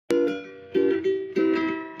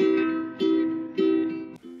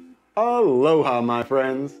Aloha, my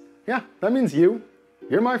friends. Yeah, that means you.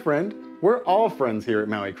 You're my friend. We're all friends here at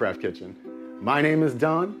Maui Craft Kitchen. My name is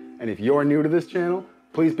Don, and if you're new to this channel,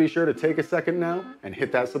 please be sure to take a second now and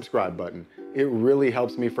hit that subscribe button. It really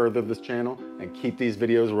helps me further this channel and keep these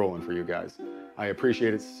videos rolling for you guys. I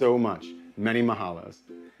appreciate it so much. Many mahalos.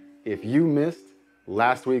 If you missed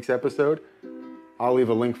last week's episode, I'll leave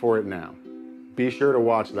a link for it now. Be sure to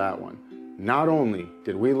watch that one. Not only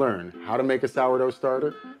did we learn how to make a sourdough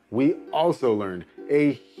starter, we also learned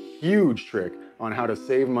a huge trick on how to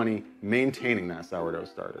save money maintaining that sourdough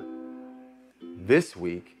starter. This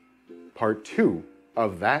week, part 2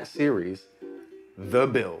 of that series, the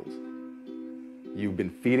build. You've been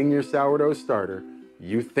feeding your sourdough starter,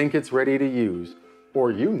 you think it's ready to use,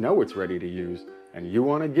 or you know it's ready to use, and you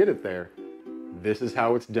want to get it there. This is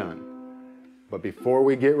how it's done. But before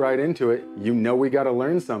we get right into it, you know we got to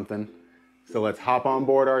learn something. So let's hop on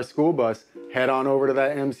board our school bus, head on over to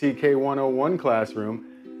that MCK 101 classroom,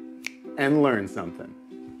 and learn something.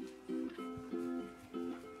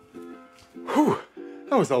 Whew,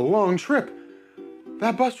 that was a long trip.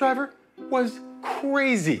 That bus driver was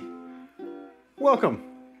crazy. Welcome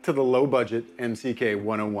to the low budget MCK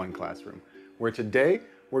 101 classroom, where today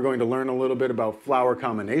we're going to learn a little bit about flour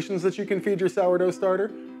combinations that you can feed your sourdough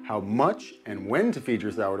starter, how much and when to feed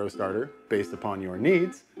your sourdough starter based upon your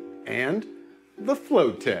needs, and the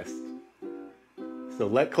float test. So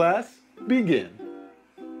let class begin.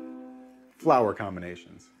 Flour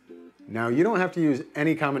combinations. Now you don't have to use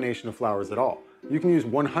any combination of flours at all. You can use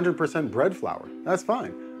 100% bread flour, that's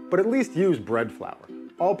fine, but at least use bread flour.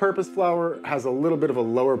 All-purpose flour has a little bit of a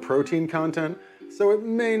lower protein content, so it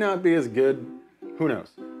may not be as good, who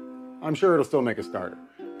knows. I'm sure it'll still make a starter,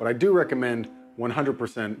 but I do recommend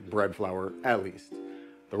 100% bread flour at least.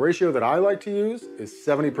 The ratio that I like to use is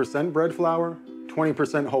 70% bread flour,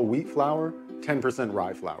 20% whole wheat flour, 10%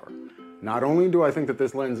 rye flour. Not only do I think that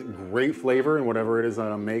this lends great flavor in whatever it is that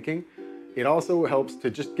I'm making, it also helps to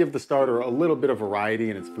just give the starter a little bit of variety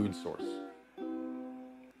in its food source.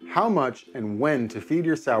 How much and when to feed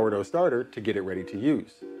your sourdough starter to get it ready to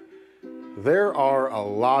use? There are a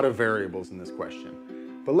lot of variables in this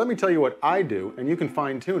question, but let me tell you what I do and you can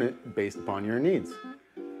fine-tune it based upon your needs.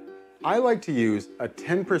 I like to use a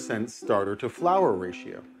 10% starter to flour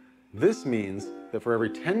ratio. This means that for every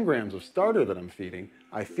 10 grams of starter that I'm feeding,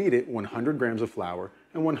 I feed it 100 grams of flour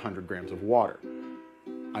and 100 grams of water.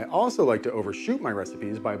 I also like to overshoot my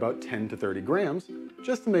recipes by about 10 to 30 grams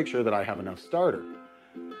just to make sure that I have enough starter.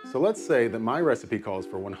 So let's say that my recipe calls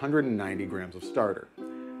for 190 grams of starter.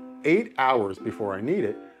 8 hours before I need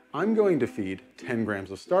it, I'm going to feed 10 grams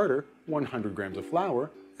of starter, 100 grams of flour,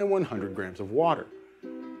 and 100 grams of water,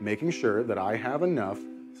 making sure that I have enough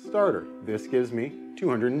starter. This gives me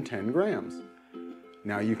 210 grams.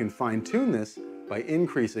 Now you can fine-tune this by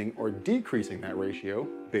increasing or decreasing that ratio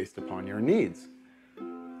based upon your needs.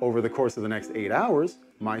 Over the course of the next 8 hours,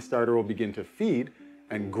 my starter will begin to feed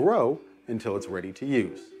and grow until it's ready to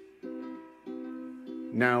use.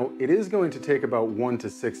 Now, it is going to take about 1 to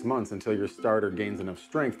 6 months until your starter gains enough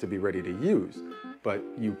strength to be ready to use, but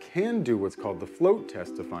you can do what's called the float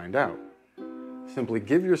test to find out. Simply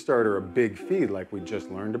give your starter a big feed like we just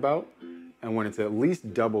learned about, and when it's at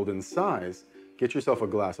least doubled in size, get yourself a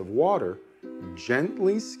glass of water,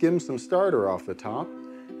 gently skim some starter off the top,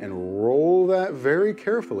 and roll that very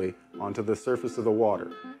carefully onto the surface of the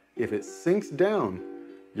water. If it sinks down,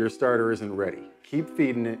 your starter isn't ready. Keep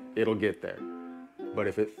feeding it, it'll get there. But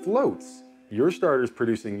if it floats, your starter's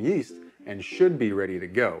producing yeast and should be ready to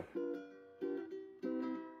go.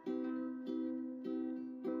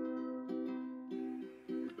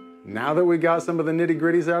 Now that we got some of the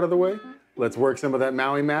nitty-gritties out of the way, let's work some of that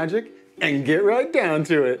Maui magic and get right down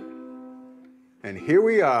to it. And here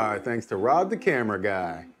we are, thanks to Rod the camera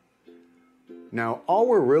guy. Now, all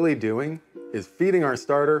we're really doing is feeding our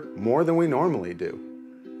starter more than we normally do.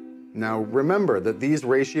 Now, remember that these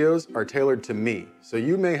ratios are tailored to me, so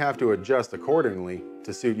you may have to adjust accordingly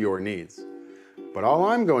to suit your needs. But all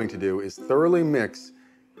I'm going to do is thoroughly mix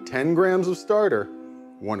 10 grams of starter,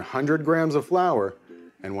 100 grams of flour,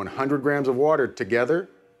 and 100 grams of water together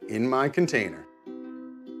in my container.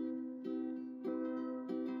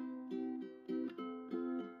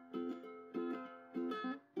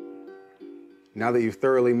 Now that you've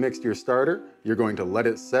thoroughly mixed your starter, you're going to let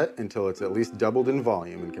it set until it's at least doubled in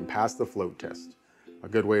volume and can pass the float test. A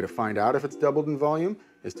good way to find out if it's doubled in volume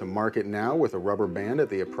is to mark it now with a rubber band at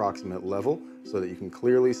the approximate level so that you can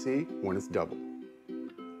clearly see when it's doubled.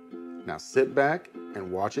 Now sit back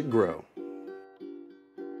and watch it grow.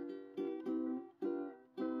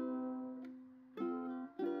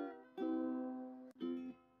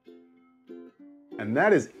 And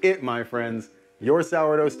that is it, my friends. Your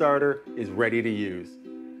sourdough starter is ready to use.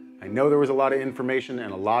 I know there was a lot of information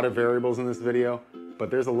and a lot of variables in this video,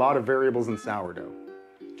 but there's a lot of variables in sourdough.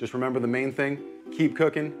 Just remember the main thing, keep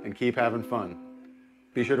cooking and keep having fun.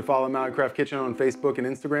 Be sure to follow Mountain Craft Kitchen on Facebook and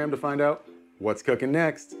Instagram to find out what's cooking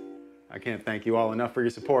next. I can't thank you all enough for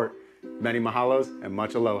your support. Many mahalos and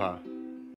much aloha.